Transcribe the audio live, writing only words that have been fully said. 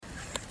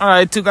All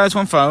right, Two Guys,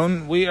 One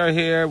Phone. We are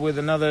here with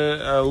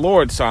another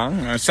Lorde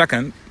song, our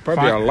second,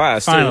 probably our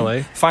last.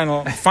 Finally.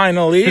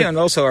 Finally, and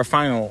also our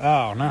final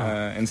Oh,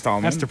 no.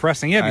 installment. That's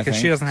depressing, yeah, because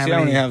she doesn't have She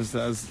any... only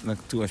has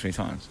like 2 or 3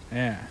 songs,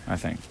 Yeah. I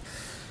think.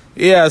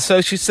 Yeah,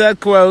 so she said,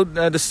 quote,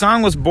 the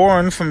song was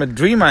born from a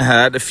dream I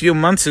had a few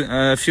months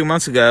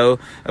ago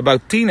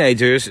about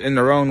teenagers in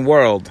their own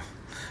world.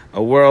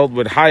 A world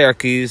with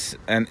hierarchies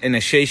and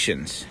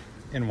initiations.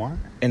 In what?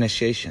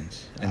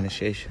 Initiations.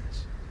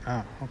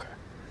 Oh, okay.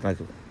 Like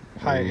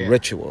Yeah.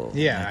 ritual.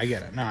 Yeah, I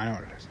get it. No, I know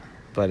what it is.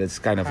 But it's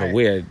kind of a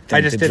weird thing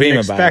I just to didn't dream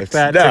expect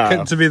about.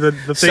 that to be the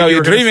thing So you you're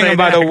were gonna dreaming say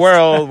about a next.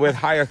 world with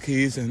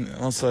hierarchies and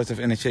all sorts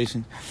of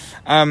initiations.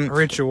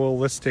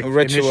 Ritualistic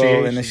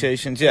Ritual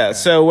initiations, yeah. Okay.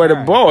 So where the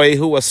boy,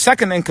 who was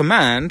second in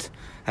command,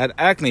 had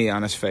acne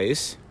on his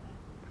face.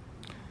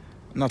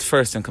 Not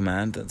first in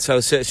command. So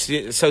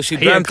she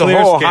dreamt the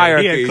whole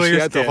hierarchy. She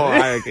had the whole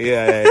hierarchy.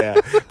 Yeah.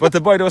 But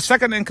the boy that was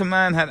second in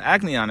command had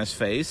acne on his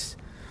face.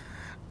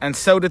 And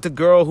so did the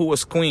girl who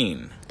was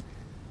queen.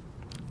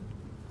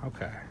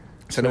 Okay.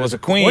 So there was a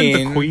queen.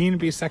 Wouldn't the queen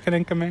be second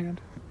in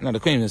command? No, the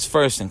queen is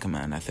first in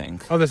command, I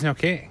think. Oh, there's no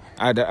king.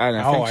 I don't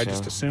think so. I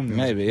just assumed.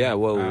 Maybe, yeah.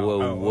 Whoa.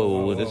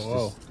 This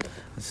whoa.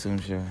 just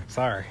assumes you're...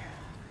 Sorry.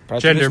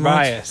 Prejudice Gender much?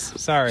 bias.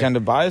 Sorry. Gender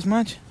bias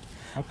much?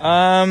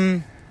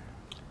 Okay.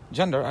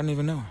 Gender, I don't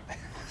even know her.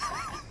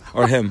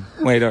 Or him.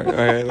 Wait, or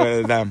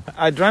them.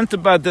 I dreamt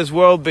about this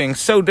world being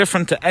so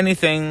different to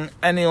anything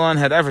anyone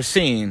had ever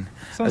seen.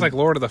 Sounds like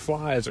Lord of the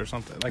Flies or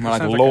something.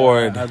 Like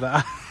Lord.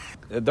 A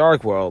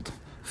dark world,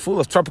 full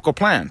of tropical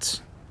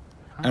plants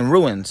and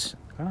ruins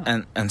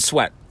and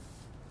sweat.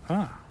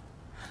 Huh.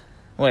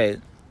 Wait.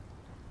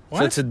 What?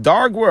 So it's a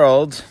dark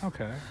world.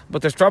 Okay.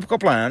 But there's tropical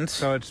plants.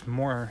 So it's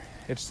more...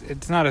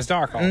 It's not as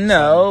dark all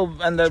No,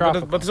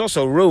 but there's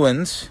also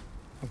ruins.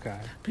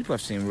 Okay. People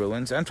have seen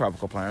ruins and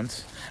tropical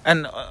plants.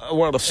 And a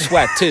world of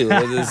sweat, too.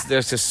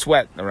 There's just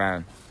sweat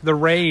around. The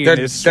rain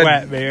is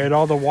sweat, man.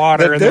 All the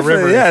water in the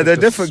river. Yeah, they're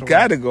different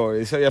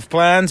categories. So you have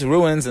plants,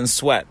 ruins, and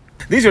sweat.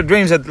 These are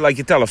dreams that, like,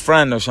 you tell a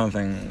friend or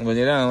something, but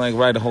you don't, like,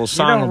 write a whole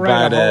song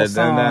about it.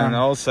 And then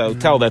also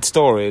tell that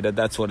story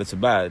that's what it's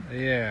about.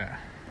 Yeah.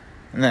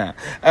 No.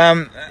 You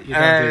don't do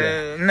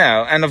that.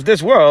 No. And of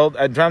this world,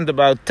 I dreamt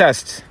about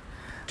tests.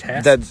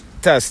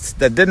 Tests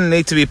that didn't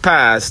need to be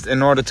passed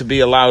in order to be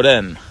allowed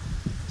in.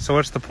 So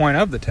what's the point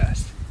of the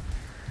test?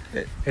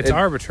 It's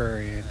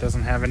arbitrary. It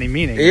doesn't have any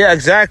meaning. Yeah,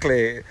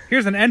 exactly.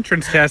 Here's an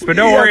entrance test, but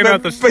don't worry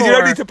about the score. But you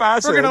don't need to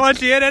pass it. We're going to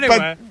let you in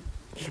anyway.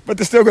 But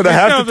they're still going to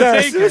have to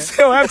test. You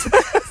still have to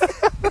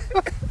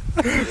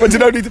test. But you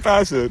don't need to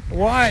pass it.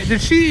 Why?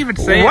 Did she even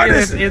say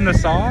it in the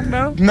song,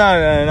 though?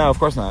 No, of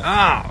course not.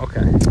 Ah,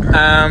 okay.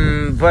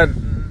 But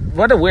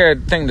what a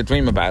weird thing to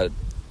dream about.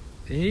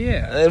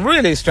 Yeah.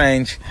 Really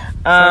strange.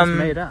 Sounds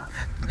made up.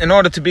 In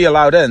order to be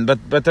allowed in,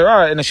 but there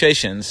are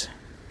initiations.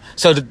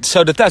 So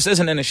the test is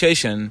an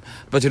initiation,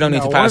 but you don't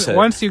need to pass it.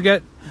 Once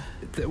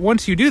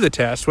you do the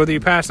test, whether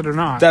you pass it or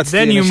not,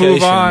 then you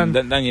move on.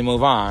 Then you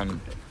move on.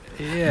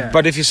 Yeah.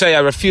 But if you say I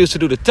refuse to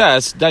do the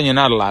test, then you're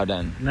not allowed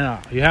in. No,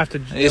 you have to.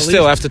 You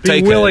still have to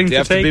take it. You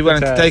have to be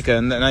willing to take it,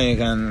 and then you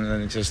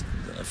can just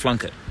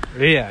flunk it.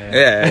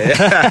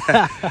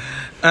 Yeah.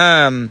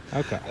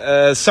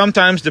 Okay.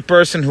 Sometimes the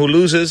person who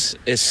loses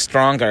is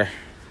stronger.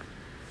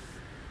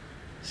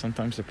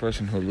 Sometimes the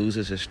person who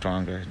loses is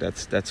stronger.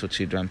 That's what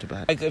she dreamt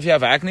about. Like if you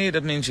have acne,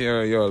 that means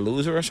you're a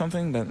loser or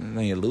something. Then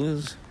you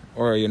lose,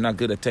 or you're not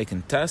good at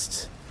taking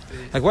tests.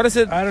 Like what is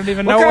it? I don't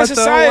even know what is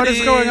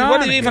going on. What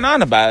are you even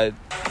on about?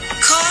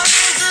 Call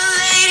the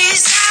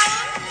ladies out,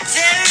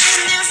 they're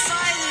in their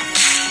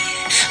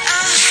finery.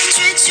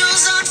 100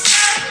 jewels on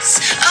fronts,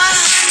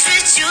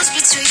 100 jewels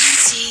between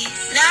teeth.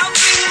 Now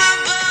bring my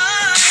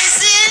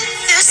boys in,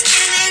 their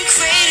skin in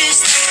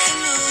craters like the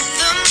moon.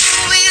 The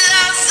moon we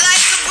love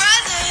like a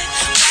brother,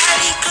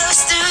 body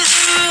close to the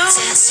roof.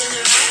 Dance to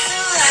the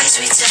room, the lights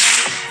we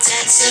turn.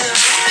 Dance to the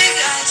room, big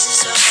eyes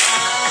is on.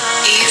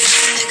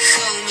 Even the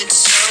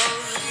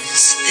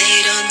comatose,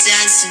 they don't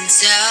dance and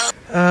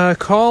tell.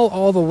 Call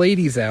all the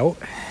ladies out.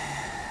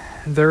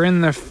 They're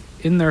in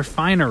their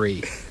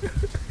finery.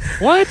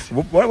 What?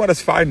 What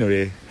is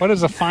finery? What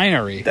is a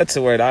finery? That's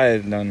the word I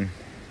done.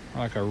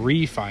 Like a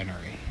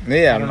refinery.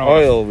 Yeah, an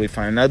oil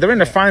refinery. No, they're in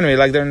their finery,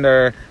 like they're in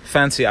their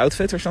fancy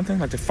outfit or something,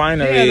 like the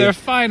finery. Yeah, their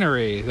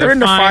finery. They're in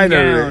the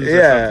finery.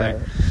 Yeah.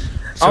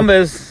 So, on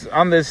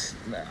this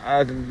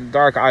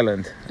dark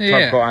island,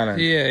 tropical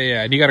island.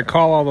 Yeah. And you got to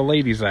call all the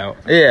ladies out.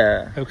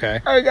 Yeah.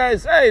 Okay. Hey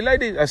guys. Hey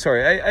ladies.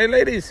 Hey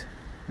ladies.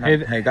 No,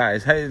 hey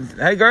guys.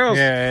 Hey girls.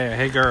 Yeah.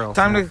 Hey girls.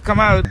 Time to come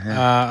out.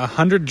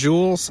 100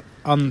 jewels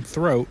on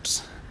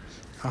throats.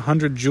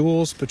 100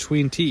 jewels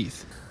between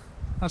teeth.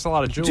 That's a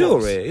lot of jewels.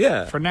 Jewelry,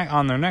 yeah.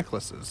 On their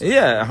necklaces.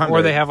 Yeah, 100.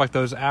 Or they have like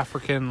those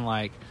African,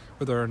 like,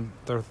 where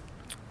their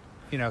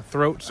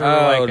throats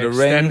are like the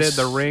extended, rings.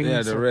 the rings.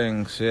 Yeah, the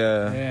rings,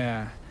 yeah.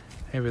 Yeah.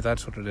 Maybe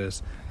that's what it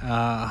is.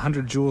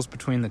 100 jewels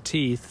between the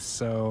teeth,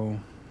 so...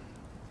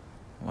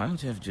 Why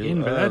don't you have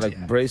jewels?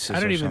 Like braces or I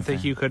don't even something.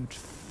 think you could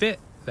fit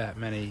that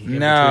many in between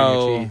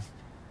No. your teeth.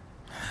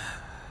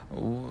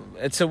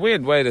 It's a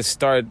weird way to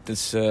start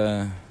this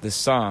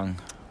song.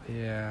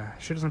 Yeah,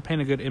 she doesn't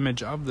paint a good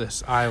image of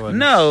this island.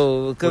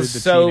 No,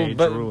 because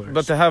rulers.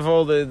 but they have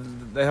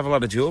they have a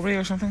lot of jewelry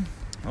or something.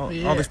 All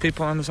these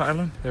people on this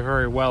island. They're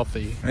very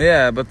wealthy.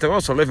 Yeah, but they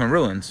also live in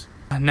ruins.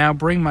 Now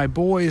bring my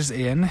boys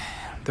in.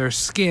 Their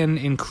skin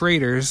in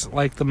craters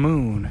like the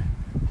moon.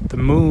 The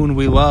moon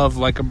we love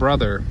like a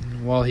brother,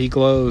 while he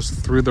glows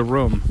through the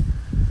room.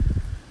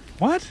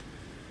 What?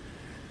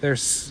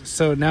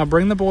 So now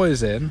bring the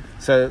boys in.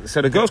 So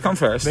the girls come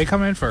first. They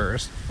come in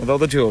first with all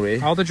the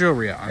jewelry. All the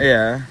jewelry on.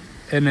 Yeah.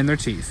 And in their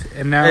teeth.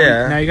 And now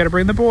you got to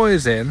bring the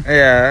boys in.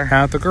 Yeah.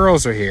 Now that the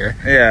girls are here.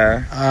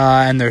 Yeah.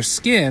 And their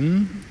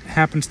skin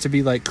happens to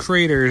be like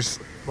craters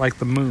like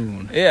the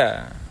moon.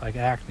 Yeah. Like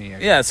acne.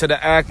 Yeah, so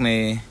the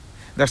acne,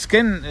 their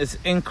skin is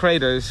in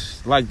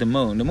craters like the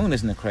moon. The moon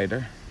isn't a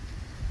crater.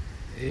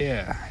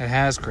 Yeah, it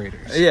has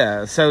craters.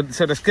 Yeah, so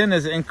the skin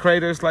is in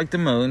craters like the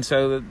moon,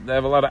 so they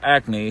have a lot of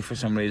acne for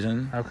some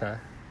reason. Okay.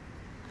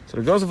 So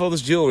the girls have all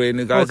this jewelry and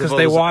the guys have all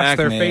they this wash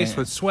acne. their face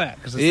with sweat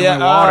because it's the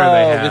only water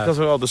they have. Because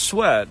of all the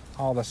sweat.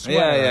 All the sweat.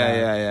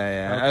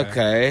 Yeah.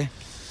 Okay.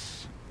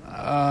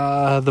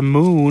 The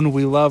moon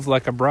we love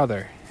like a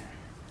brother.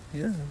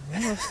 Yeah.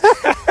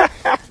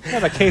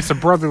 Got a case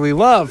of brotherly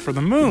love for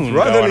the moon.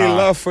 Brotherly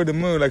love for the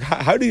moon. Like,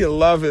 how do you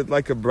love it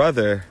like a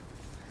brother?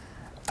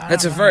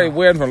 That's a very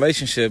weird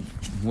relationship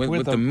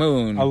with the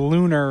moon. A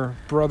lunar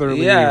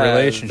brotherly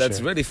relationship.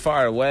 That's really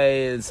far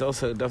away. It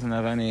also doesn't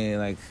have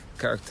any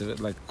character.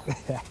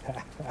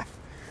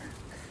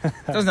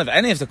 It doesn't have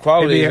any of the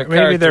qualities.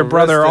 Maybe their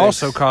brother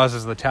also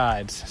causes the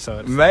tides. So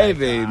it's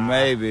maybe.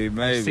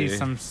 I see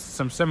some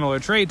similar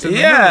traits. In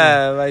the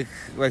moon. like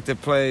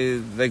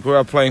they grew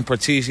up playing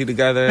Partisi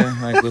together,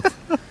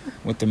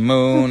 with the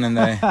moon, and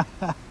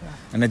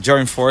they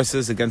join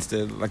forces against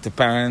the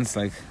parents,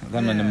 like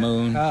them and the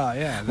moon. Oh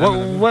yeah.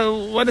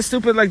 What is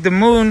stupid? Like the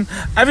moon.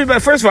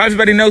 First of all,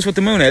 everybody knows what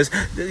the moon is.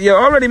 You're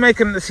already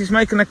she's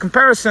making a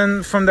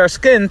comparison from their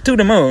skin to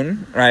the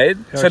moon, right?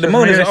 So the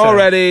moon is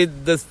already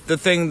the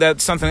thing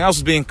that something else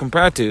is being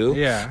compared to.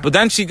 Yeah. But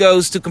then she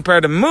goes to compare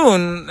the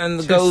moon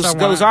and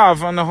goes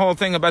off on the whole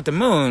thing about the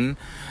moon.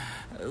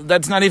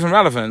 That's not even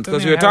relevant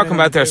because we were talking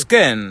about their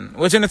skin,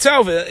 which in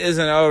itself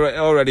isn't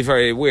already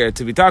very weird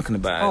to be talking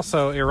about.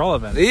 Also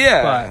irrelevant.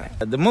 Yeah.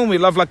 The moon we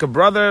love like a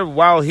brother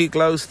while he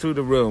glows through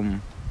the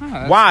room.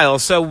 While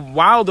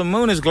the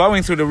moon is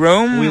glowing through the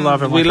room, we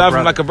love him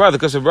like a brother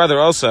because the brother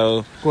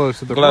also glows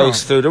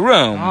through the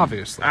room.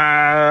 Obviously.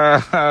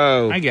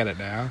 I get it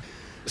now.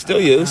 Still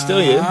you.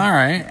 All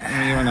right.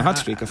 You're on a hot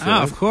streak, I feel.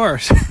 Of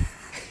course.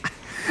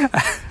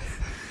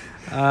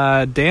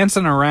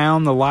 Dancing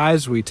around the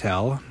lies we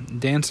tell,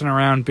 dancing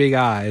around big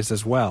eyes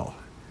as well.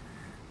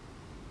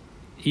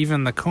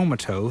 Even the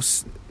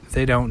comatose,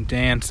 they don't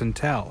dance and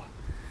tell.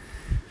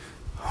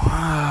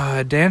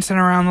 Dancing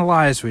around the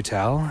lies we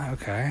tell.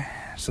 Okay,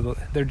 so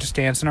they're just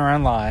dancing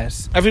around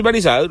lies.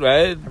 Everybody's out,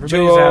 right?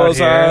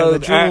 Everybody's out. The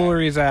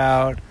jewelry's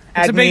out.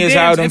 Acne is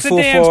out in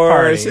full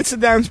force. It's a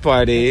dance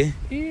party.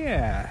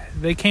 Yeah.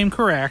 They came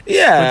correct with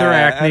their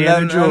acne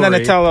and the jewelry. And then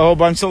they tell a whole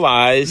bunch of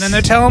lies. And then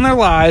they're telling their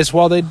lies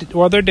while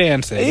they're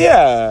dancing.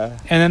 Yeah.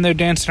 And then they're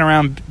dancing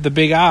around the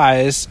big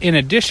eyes in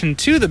addition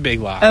to the big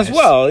lies. As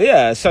well,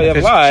 yeah. So you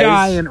have lies.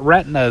 Giant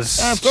retinas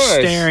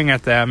staring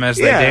at them as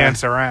they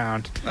dance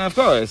around. Of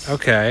course.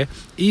 Okay.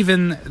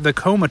 Even the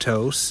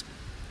comatose,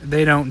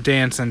 they don't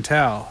dance and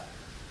tell.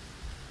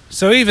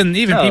 So even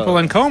people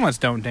in comas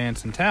don't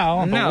dance and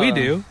tell, but we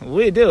do.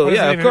 We do,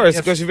 of course,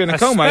 because you've been in a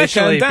coma, you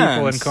can't dance.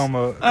 People in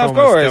comas of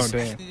course.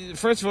 Don't dance.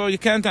 First of all, you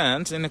can't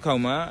dance in a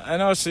coma,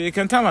 and also you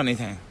can't tell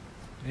anything.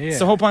 Yeah. It's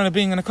the whole point of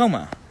being in a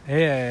coma.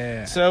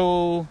 Yeah.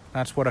 So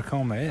that's what a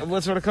coma is.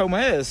 That's what a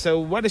coma is. So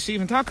what is she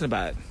even talking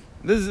about?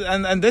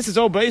 This is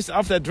all based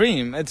off that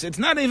dream. It's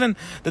not even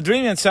the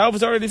dream itself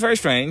is already very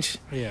strange.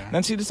 Yeah.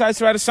 Then she decides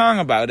to write a song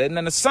about it, and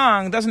then the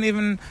song doesn't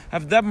even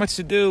have that much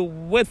to do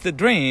with the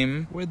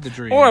dream.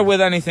 Or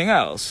with anything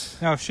else.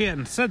 Now, if she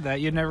hadn't said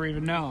that, you'd never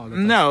even know.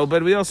 No,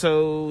 but we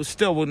also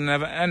still wouldn't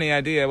have any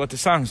idea what the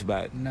song's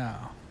about. No,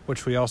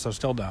 which we also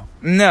still don't.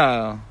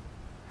 No.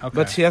 Okay.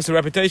 But she has the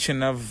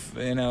reputation of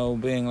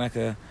being like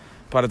a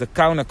part of the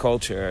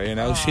counterculture,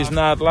 she's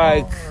not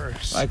like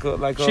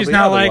all she's the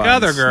not other like ones.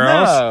 other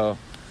girls. No.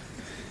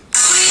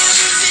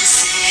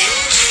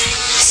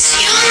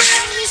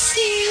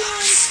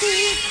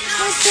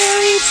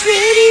 Very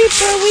pretty,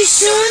 but we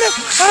sure know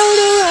how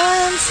to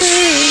run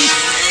free.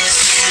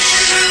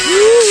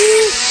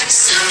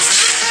 So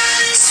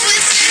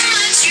within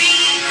my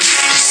dreams,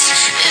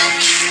 and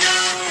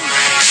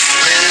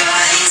we're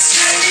always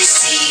trying to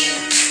see.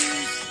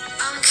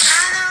 I'm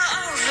kinda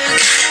over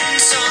getting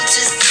told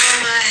to throw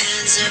my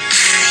hands up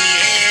in the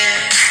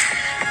air.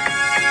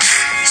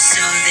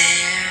 So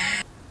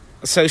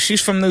there. So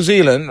she's from New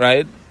Zealand,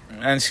 right?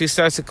 And she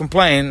starts to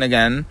complain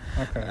again.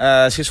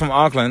 Okay. She's from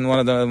Auckland, one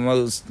of the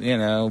most,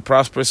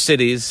 prosperous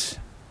cities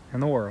in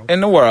the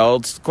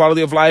world.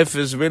 Quality of life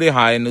is really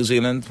high in New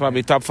Zealand,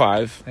 probably top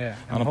 5. Yeah.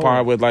 On a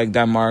par with like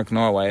Denmark,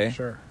 Norway.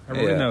 Sure.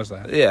 Everybody knows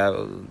that.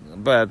 Yeah,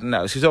 but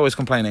no, she's always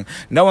complaining.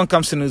 No one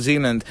comes to New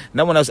Zealand.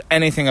 No one knows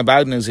anything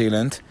about New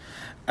Zealand.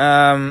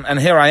 And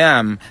here I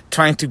am,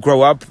 trying to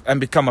grow up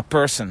and become a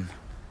person.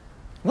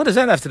 What does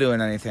that have to do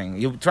with anything?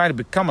 You try to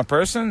become a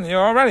person?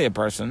 You're already a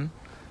person.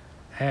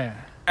 Yeah.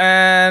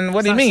 And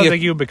what do you mean?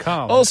 Something you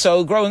become.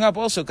 Also, growing up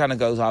also kind of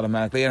goes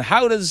automatically. And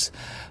how does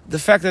the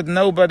fact that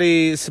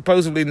nobody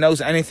supposedly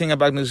knows anything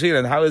about New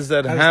Zealand, how does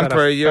that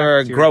hamper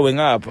your growing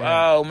up?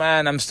 Yeah. Oh,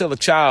 man, I'm still a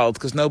child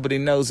because nobody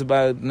knows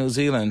about New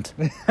Zealand.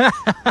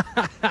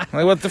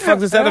 Like, what the fuck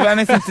does that have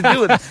anything to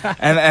do with it?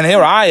 And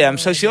here I am.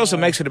 So she also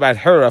makes it about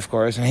her, of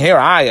course. And here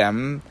I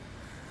am,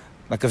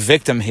 like a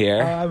victim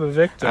here. I'm a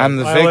victim. I'm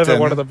the victim. I live in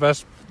one of the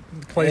best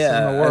places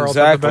in the world,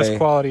 with the best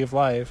quality of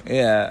life.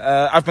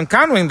 Yeah, I've been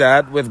countering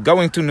that with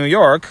going to New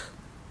York.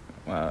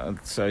 Well,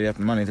 so you have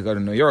the money to go to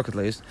New York at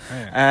least.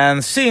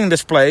 And seeing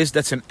this place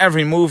that's in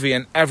every movie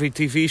and every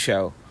TV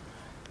show.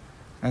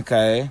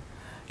 Okay.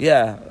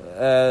 Yeah.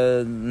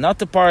 Not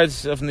the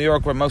parts of New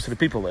York where most of the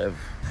people live.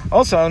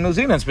 Also, New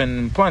Zealand's been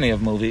in plenty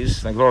of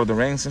movies, like Lord of the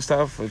Rings and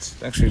stuff.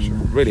 It's actually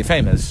really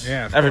famous.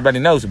 Yeah, everybody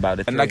knows about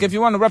it. And like, if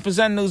you want to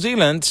represent New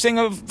Zealand, sing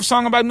a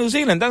song about New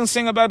Zealand. Don't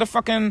sing about a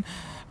fucking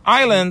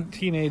island.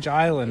 Teenage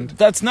island.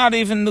 That's not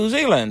even New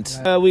Zealand.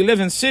 We live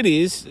in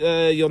cities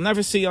you'll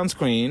never see on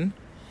screen.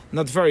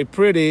 Not very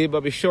pretty,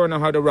 but we sure know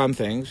how to run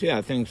things.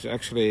 Yeah, things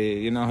actually,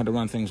 you know how to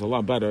run things a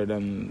lot better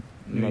than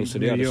most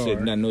of the other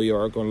cities, than New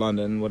York or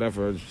London,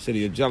 whatever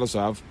city you're jealous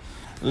of.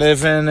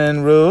 Living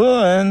in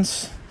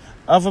ruins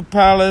of a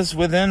palace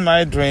within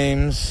my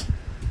dreams,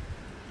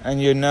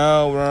 and you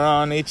know we're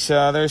on each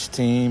other's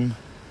team.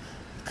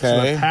 Okay.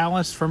 So the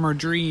palace from her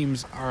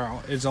dreams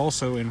is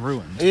also in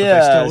ruins.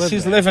 Yeah,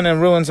 she's living in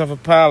ruins of a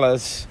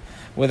palace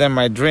within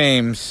my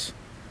dreams.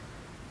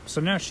 So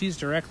now she's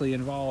directly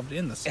involved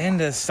in the song. In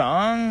the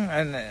song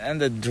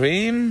and the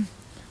dream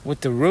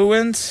with the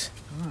ruins.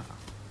 Oh,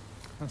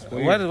 that's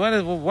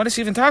weird. What is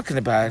she even talking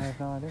about? I have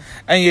no idea.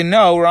 And you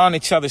know we're on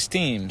each other's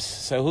teams.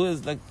 So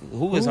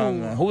who is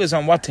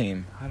on what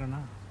team? I don't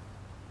know.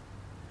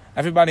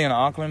 Everybody in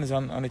Auckland is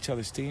on each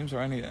other's teams, or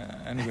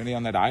anybody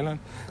on that island?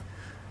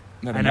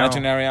 That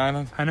imaginary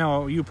island? I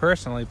know you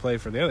personally play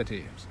for the other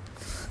teams.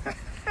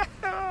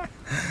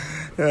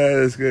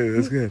 That's good.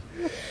 That's good.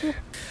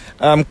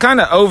 I'm kind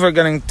of over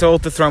getting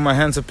told to throw my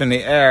hands up in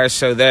the air,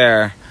 so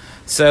there.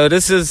 So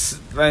this is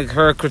like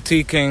her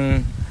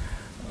critiquing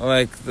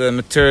like the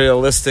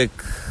materialistic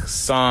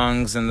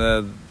songs and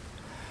the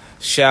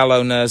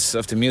shallowness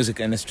of the music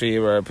industry,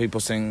 where people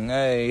sing,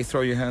 hey,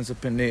 throw your hands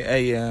up in the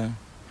air,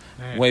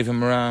 wave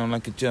them around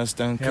like you just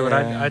don't care. But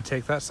I'd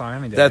take that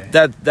song any day.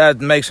 That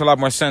makes a lot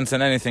more sense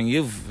than anything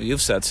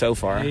you've said so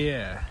far.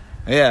 Yeah.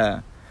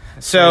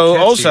 That's so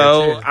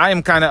also, I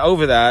am kind of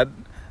over that.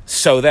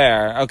 So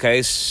there.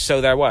 Okay,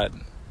 so there what?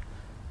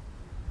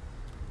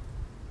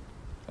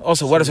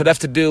 Also, what does it have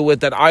to do with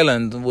that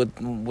island,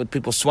 with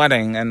people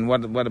sweating, and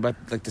what about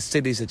like the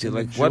cities that you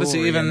like? What is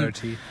it even?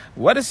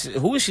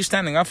 Who is she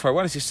standing up for?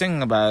 What is she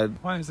singing about?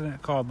 Why isn't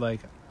it called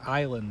like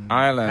Island?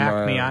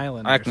 Acme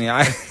Island. Acme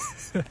Island.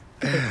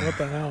 What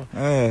the hell?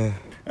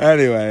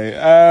 Anyway,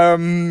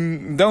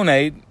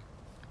 donate.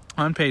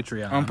 On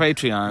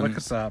Patreon. Look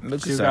us up.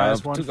 Two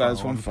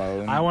guys, one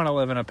phone. I want to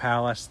live in a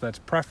palace that's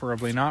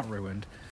preferably not ruined.